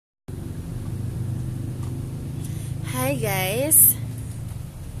Hi guys!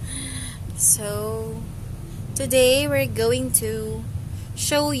 So, today we're going to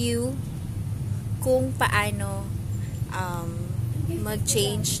show you kung paano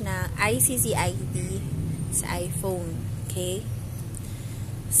mag-change ng ICCID sa iPhone. Okay?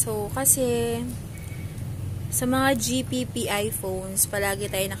 So, kasi sa mga GPP iPhones,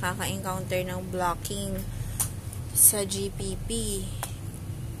 palagi tayo nakaka-encounter ng blocking sa GPP.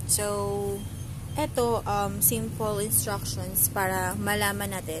 So, eto, simple instructions para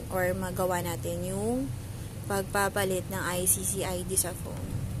malaman natin or magawa natin yung pagpapalit ng ICCID sa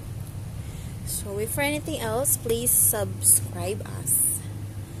phone. So, if for anything else, please subscribe us.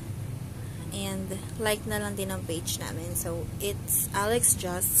 And like na lang din ang page namin. So, it's Alex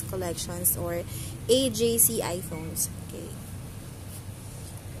Just Collections or AJC iPhones. Okay.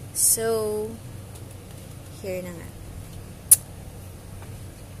 So, here na nga.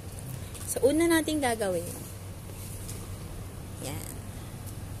 So, una nating gagawin. Yan.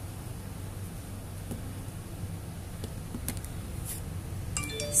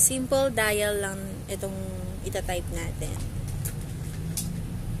 Simple dial lang itong itatype natin.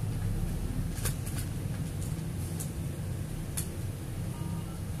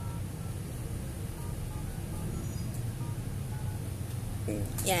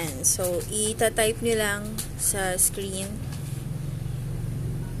 Yan. So, itatype nyo lang sa screen.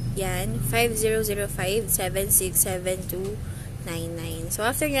 Yan, 5005-767299. So,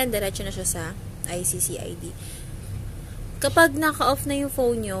 after yan, diretso na siya sa ICCID. Kapag naka-off na yung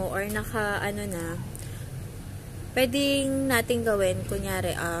phone nyo, or naka-ano na, pwedeng natin gawin,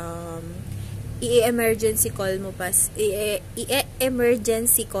 kunyari, i-emergency call mo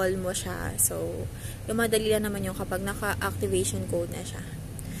i-emergency call mo siya. So, yung madali lang naman yung kapag naka-activation code na siya.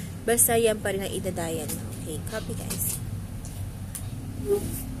 Basta yan pa rin ang idadayan. Okay, copy guys.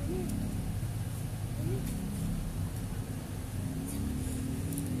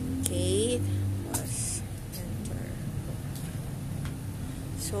 Okay, tapos enter.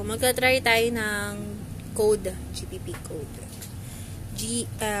 So, magta-try tayo ng code, GPP code.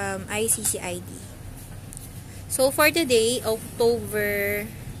 ICCID. So, for today, October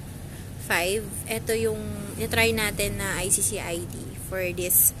 5, ito yung i-try natin na ICCID for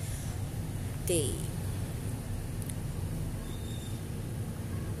this day.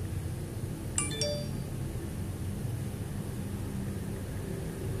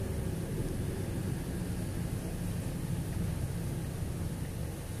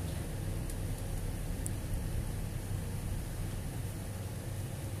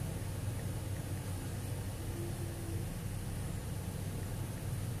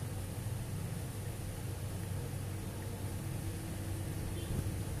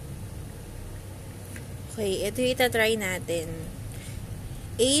 Okay, ito yung itatry natin.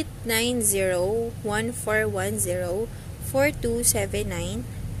 890-1410-4279.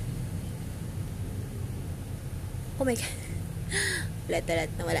 Oh my God.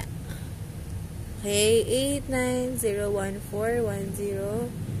 Lahat nawala. Okay,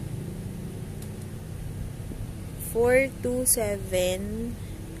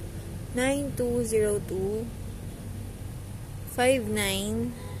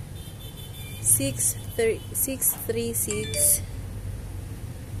 890-1410-4279-9202-59 636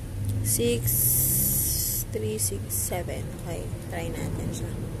 6367. Okay, try natin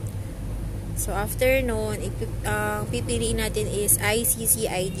siya. So, after nun, pipiliin natin is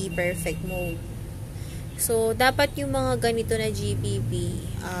ICCID Perfect Mode. So, dapat yung mga ganito na GPP,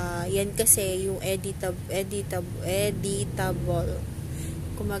 yan kasi yung editable.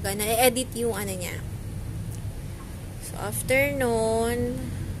 Kumaga, na-edit yung ano niya. So, after nun,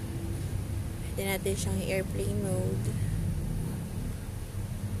 pwede natin siyang airplane mode.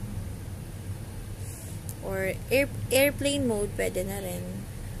 Or airplane mode, pwede na rin.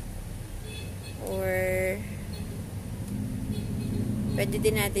 Or pwede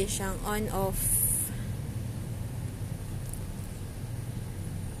din natin siyang on-off.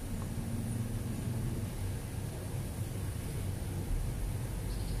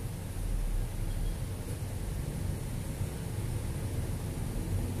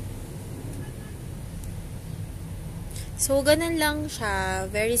 So, ganun lang siya.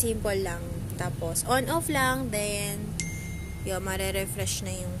 Very simple lang. Tapos, on-off lang. Then, yung mare-refresh na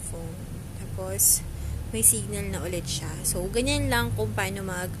yung phone. Tapos, may signal na ulit siya. So, ganyan lang kung paano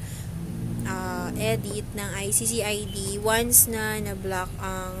mag-edit ng ICCID once na na-block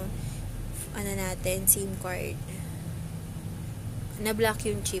ang natin, SIM card. Na-block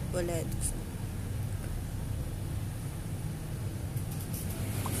yung chip ulit.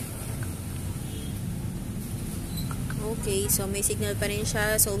 Okay, so may signal pa rin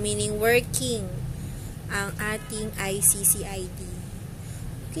siya. So, meaning working ang ating ICCID.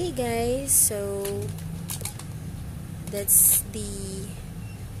 Okay guys, so that's the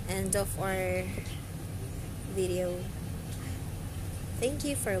end of our video. Thank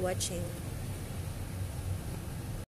you for watching.